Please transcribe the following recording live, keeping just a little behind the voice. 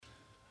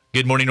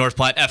Good morning, North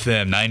Platte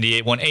FM,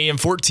 98.1 AM,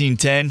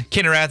 1410.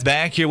 Ken Rath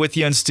back here with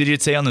you in studio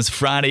today on this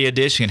Friday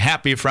edition.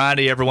 Happy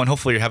Friday, everyone.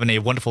 Hopefully you're having a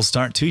wonderful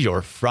start to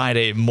your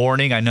Friday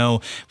morning. I know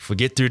if we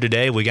get through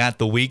today, we got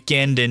the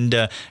weekend, and,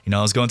 I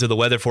was going through the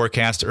weather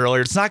forecast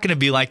earlier. It's not going to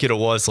be like it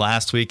was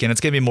last week, and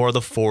it's going to be more of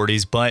the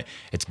 40s, but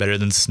it's better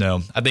than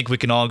snow. I think we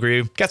can all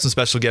agree. Got some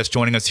special guests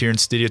joining us here in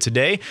studio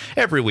today.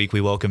 Every week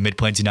we welcome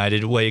Mid-Plains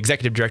United Way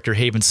Executive Director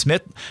Haven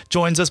Smith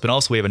joins us, but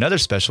also we have another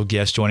special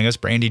guest joining us.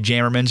 Brandy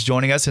Jammerman's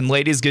joining us. And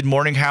ladies, good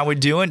morning. How we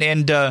doing?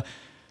 And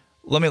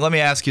let me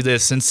ask you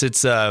this: since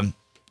it's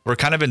we're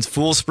kind of in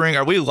full spring,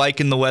 are we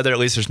liking the weather? At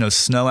least there's no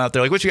snow out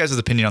there. Like, what's your guys'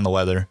 opinion on the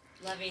weather?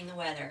 Loving the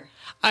weather.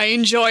 I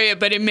enjoy it,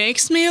 but it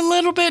makes me a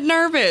little bit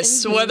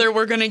nervous whether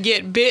we're going to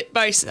get bit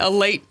by a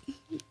late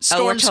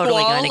storm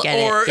squall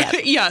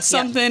or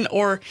something,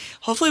 or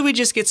hopefully we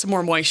just get some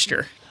more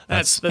moisture.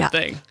 That's the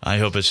thing. I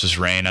hope it's just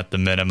rain at the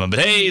minimum. But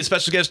hey,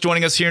 special guest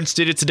joining us here in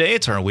studio today.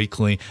 It's our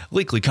weekly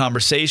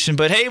conversation.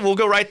 But hey, we'll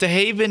go right to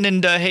Haven.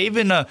 And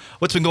Haven,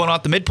 what's been going on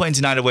at the Mid-Plains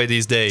United Way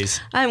these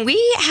days?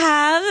 We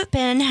have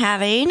been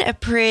having a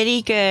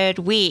pretty good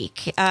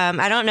week.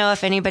 I don't know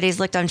if anybody's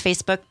looked on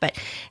Facebook,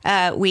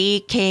 but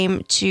we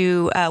came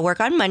to work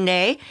on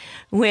Monday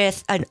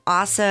with an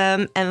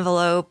awesome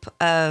envelope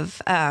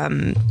of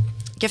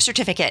gift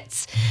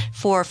certificates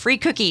for free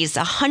cookies,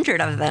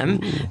 100 of them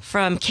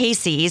from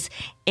Casey's.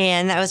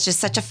 And that was just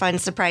such a fun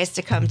surprise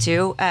to come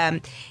to.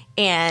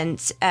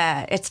 And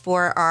it's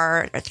for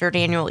our third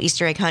annual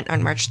Easter egg hunt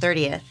on March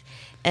 30th.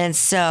 And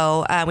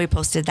so we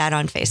posted that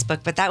on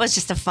Facebook, but that was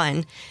just a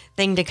fun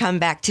thing to come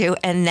back to.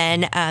 And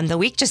then the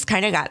week just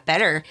kind of got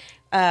better.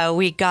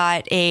 We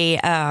got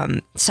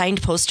a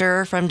signed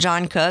poster from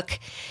John Cook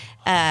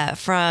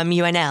from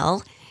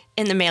UNL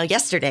in the mail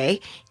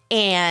yesterday.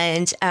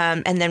 And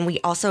then we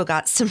also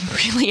got some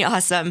really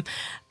awesome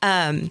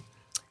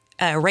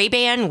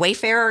Ray-Ban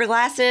Wayfarer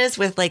glasses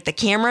with like the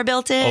camera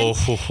built in.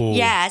 Oh.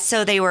 Yeah,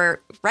 so they were,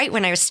 right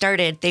when I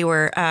started, they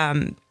were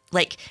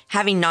like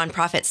having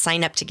nonprofits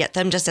sign up to get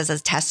them just as a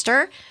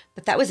tester.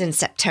 But that was in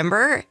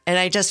September, and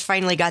I just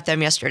finally got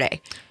them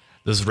yesterday.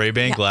 Those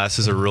Ray-Ban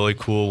glasses are really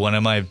cool. One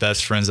of my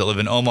best friends that live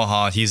in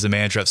Omaha, he's the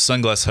manager at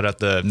Sunglass Hut at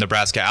the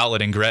Nebraska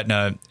Outlet in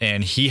Gretna,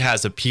 and he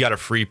got a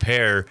free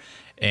pair.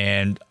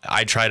 And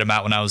I tried them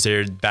out when I was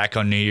there back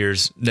on the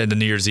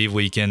New Year's Eve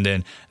weekend,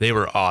 and they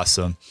were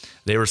awesome.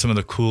 They were some of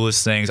the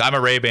coolest things. I'm a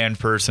Ray-Ban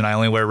person. I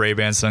only wear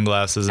Ray-Ban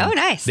sunglasses. Oh,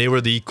 nice. They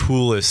were the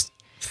coolest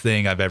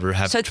thing I've ever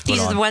had. So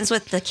these are the ones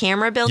with the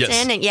camera built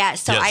in? And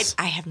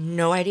I have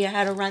no idea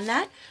how to run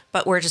that,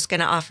 but we're just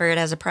going to offer it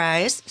as a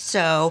prize.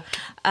 So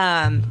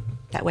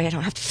that way I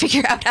don't have to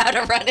figure out how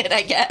to run it,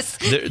 I guess.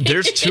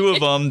 There's two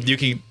of them.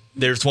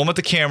 There's one with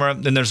the camera,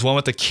 then there's one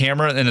with the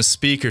camera and a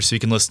speaker so you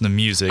can listen to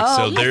music.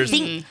 Oh,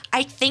 so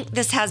I think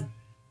this has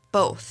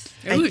both.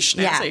 Ooh,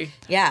 snazzy.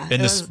 Yeah.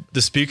 And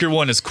the speaker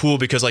one is cool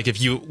because like if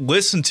you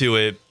listen to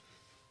it,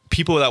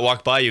 people that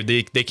walk by you,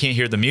 they can't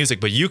hear the music,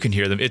 but you can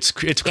hear them. It's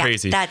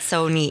crazy. That's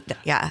so neat.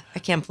 Yeah. I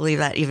can't believe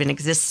that even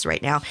exists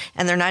right now.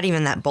 And they're not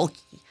even that bulky.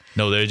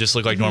 No, they just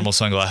look like normal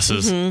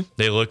sunglasses. Mm-hmm.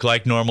 They look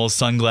like normal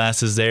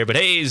sunglasses there. But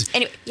hey.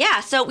 Anyway,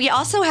 so we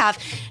also have,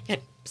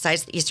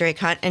 besides the Easter egg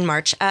hunt in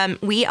March,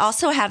 we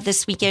also have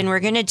this weekend, we're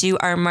going to do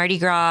our Mardi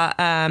Gras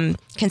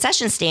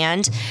concession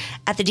stand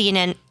at the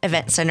D&N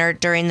Event Center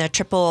during the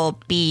Triple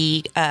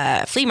B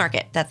flea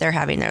market that they're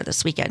having there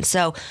this weekend.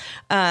 So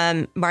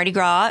Mardi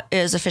Gras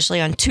is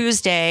officially on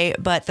Tuesday,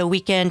 but the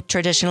weekend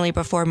traditionally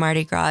before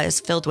Mardi Gras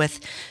is filled with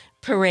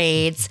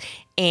parades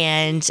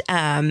and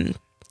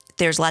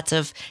there's lots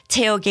of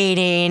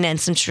tailgating and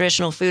some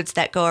traditional foods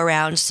that go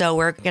around. So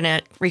we're going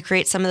to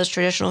recreate some of those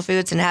traditional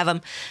foods and have them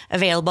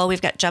available.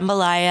 We've got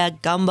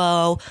jambalaya,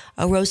 gumbo,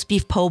 a roast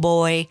beef po'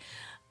 boy,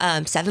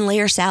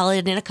 7-layer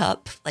salad in a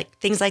cup, like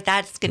things like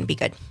that. It's going to be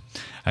good.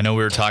 I know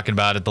we were talking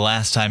about it the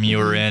last time you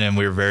were in, and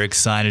we were very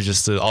excited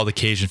just to all the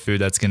Cajun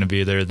food that's going to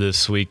be there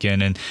this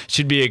weekend, and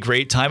should be a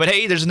great time. But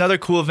hey, there's another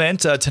cool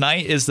event.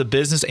 Tonight is the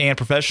Business and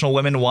Professional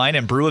Women Wine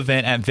and Brew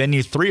event at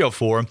Venue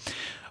 304.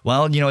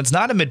 Well, it's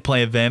not a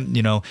mid-play event.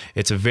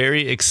 It's a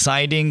very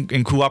exciting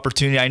and cool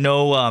opportunity. I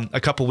know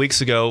a couple weeks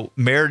ago,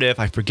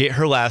 Meredith, I forget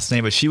her last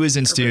name, but she was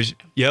in studio.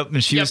 Yep,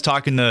 and she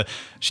talked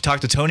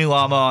to Tony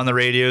Lama on the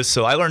radio,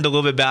 so I learned a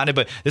little bit about it,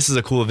 but this is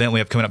a cool event we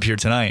have coming up here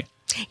tonight.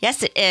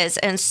 Yes, it is.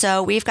 And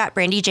so we've got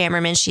Brandy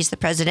Jammerman. She's the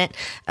president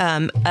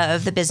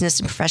of the Business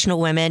and Professional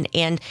Women,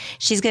 and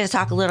she's going to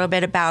talk a little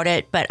bit about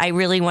it. But I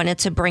really wanted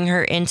to bring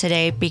her in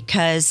today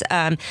because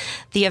the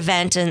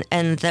event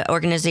and the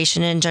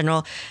organization in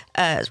general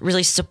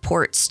really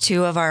supports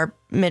two of our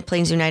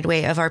Mid-Plains United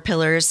Way of our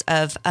pillars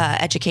of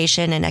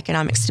education and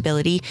economic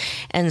stability.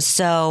 And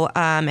so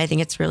I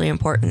think it's really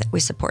important that we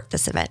support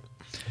this event.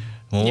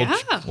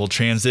 We'll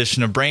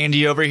transition to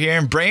Brandy over here.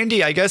 And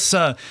Brandy, I guess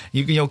can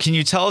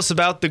you tell us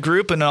about the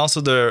group and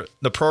also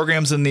the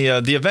programs and the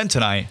event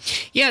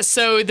tonight? Yes,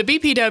 so the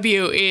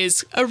BPW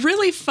is a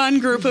really fun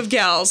group of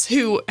gals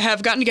who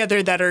have gotten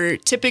together that are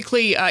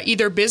typically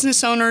either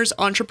business owners,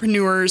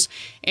 entrepreneurs,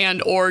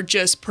 and or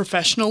just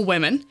professional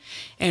women.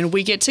 And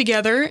we get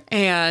together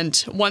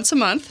and once a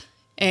month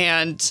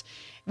and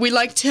we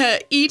like to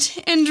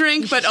eat and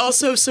drink, but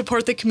also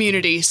support the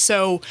community.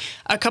 So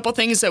a couple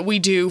things that we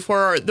do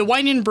for the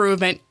Wine and Brew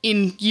event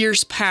in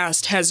years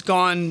past has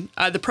gone,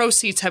 the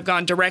proceeds have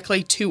gone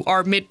directly to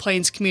our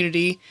Mid-Plains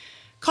Community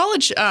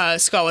College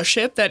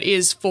scholarship that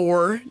is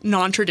for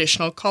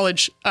non-traditional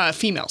college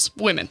females,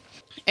 women.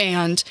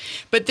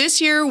 But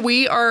this year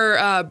we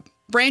are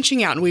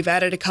branching out, and we've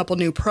added a couple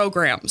new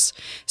programs.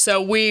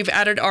 So we've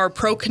added our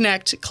Pro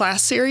Connect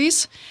class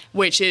series,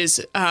 which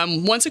is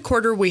once a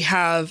quarter we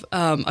have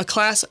a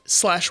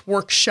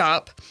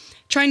class/workshop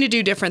trying to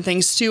do different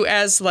things to,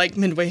 as like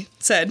Midway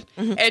said,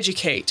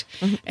 educate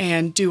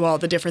and do all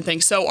the different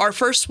things. So our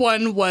first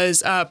one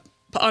was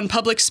on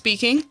public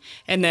speaking,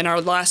 and then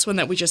our last one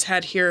that we just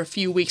had here a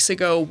few weeks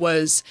ago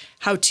was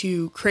how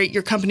to create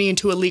your company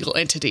into a legal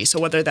entity.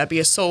 So whether that be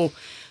a sole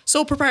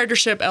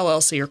proprietorship,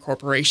 LLC, or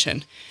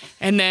corporation.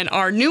 And then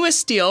our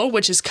newest deal,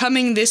 which is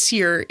coming this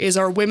year, is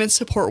our Women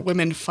Support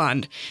Women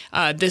Fund.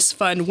 This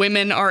fund,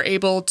 women are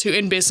able to,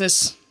 in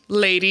business,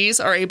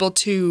 ladies are able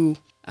to,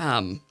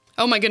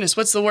 oh my goodness,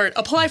 what's the word?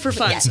 Apply for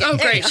funds. Yeah. Oh,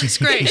 gracious.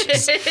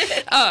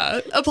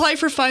 Apply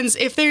for funds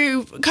if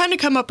they kind of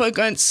come up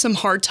against some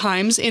hard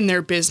times in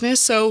their business.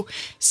 So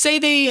say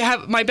they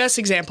have, my best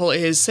example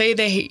is, say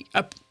they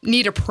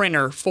need a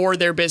printer for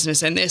their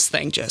business and this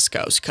thing just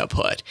goes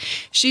kaput.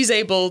 She's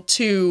able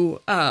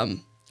to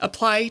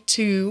apply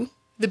to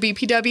the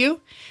BPW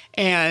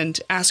and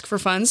ask for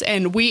funds.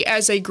 And we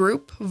as a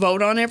group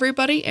vote on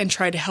everybody and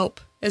try to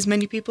help as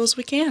many people as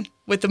we can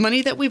with the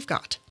money that we've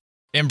got.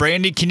 And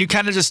Brandy, can you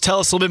kind of just tell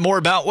us a little bit more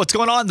about what's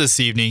going on this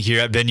evening here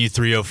at Venue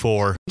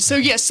 304? So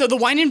the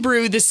Wine and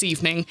Brew this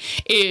evening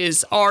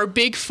is our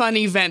big fun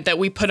event that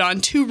we put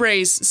on to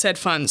raise said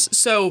funds.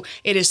 So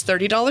it is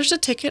 $30 a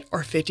ticket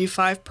or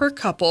 $55 per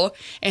couple,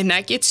 and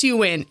that gets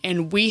you in.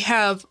 And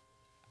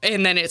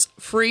then it's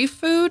free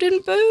food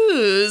and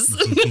booze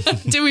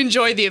to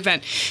enjoy the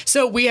event.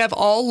 So we have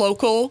all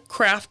local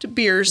craft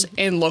beers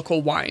and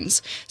local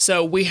wines.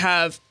 So we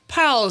have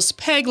Pals,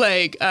 Peg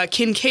Leg,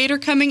 Kincaid are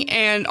coming,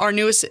 and our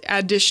newest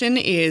addition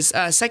is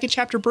Second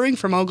Chapter Brewing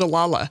from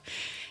Ogallala.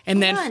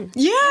 And then,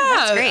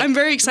 I'm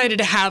very excited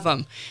to have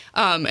them.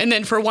 And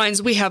then for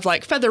wines, we have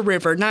like Feather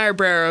River,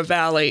 Niobrara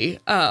Valley,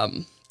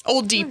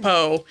 Old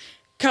Depot,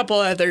 couple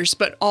others,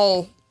 but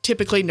all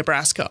typically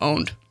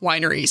Nebraska-owned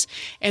wineries.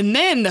 And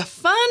then the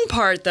fun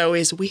part, though,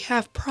 is we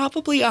have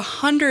probably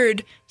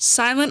 100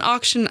 silent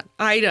auction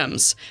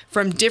items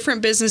from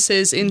different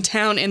businesses in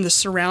town and the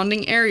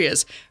surrounding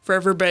areas for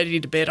everybody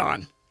to bid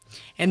on.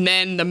 And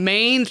then the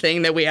main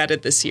thing that we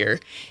added this year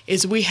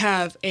is we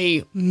have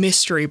a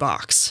mystery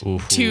box.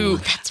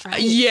 That's right.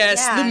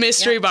 Yes, the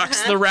mystery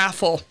box, the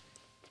raffle.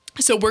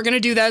 So we're going to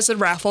do that as a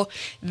raffle.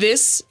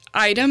 This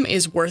item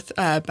is worth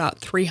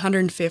about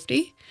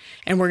 $350.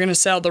 And we're going to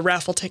sell the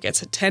raffle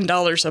tickets at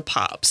 $10 a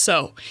pop.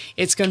 So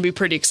it's going to be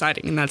pretty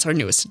exciting, and that's our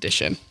newest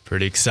edition.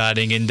 Pretty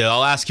exciting. And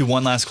I'll ask you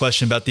one last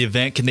question about the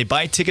event. Can they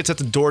buy tickets at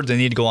the door, or do they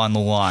need to go on the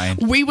line?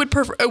 We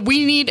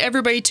need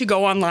everybody to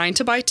go online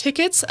to buy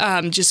tickets,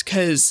 just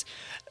because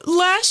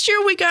last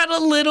year we got a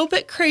little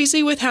bit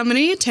crazy with how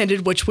many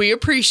attended, which we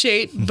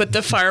appreciate, but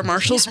the fire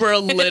marshals were a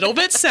little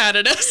bit sad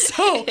at us.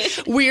 So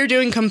we are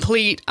doing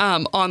complete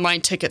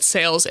online ticket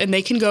sales, and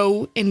they can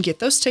go and get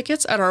those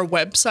tickets at our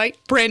website,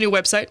 brand new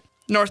website,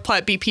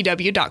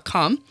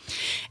 northplattebpw.com,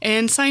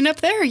 and sign up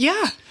there.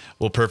 Yeah.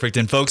 Well, perfect.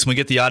 And folks, when we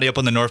get the audio up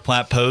on the North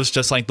Platte Post,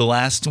 just like the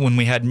last when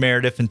we had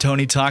Meredith and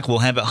Tony talk, we'll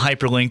have it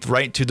hyperlinked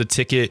right to the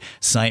ticket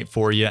site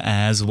for you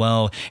as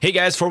well. Hey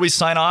guys, before we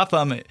sign off,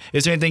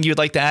 is there anything you'd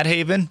like to add,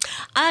 Haven?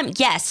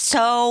 Yes.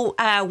 So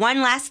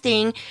one last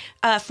thing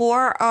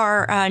for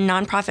our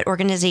nonprofit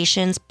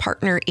organizations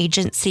partner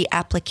agency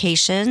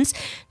applications.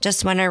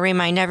 Just want to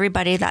remind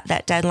everybody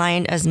that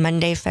deadline is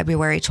Monday,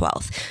 February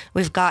 12th.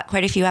 We've got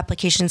quite a few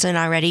applications in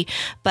already,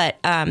 but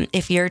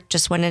if you're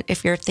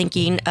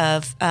thinking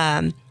of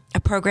a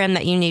program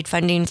that you need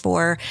funding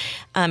for,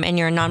 and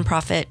you're a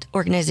nonprofit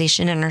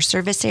organization in our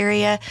service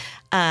area,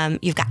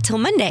 you've got till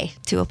Monday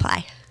to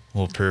apply.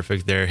 Well,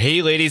 perfect there.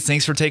 Hey, ladies,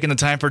 thanks for taking the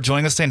time for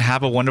joining us today, and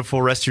have a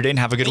wonderful rest of your day and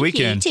have a good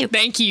weekend. You too.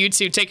 Thank you, you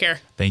too. Take care.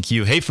 Thank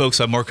you. Hey,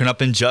 folks, I'm working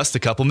up in just a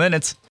couple minutes.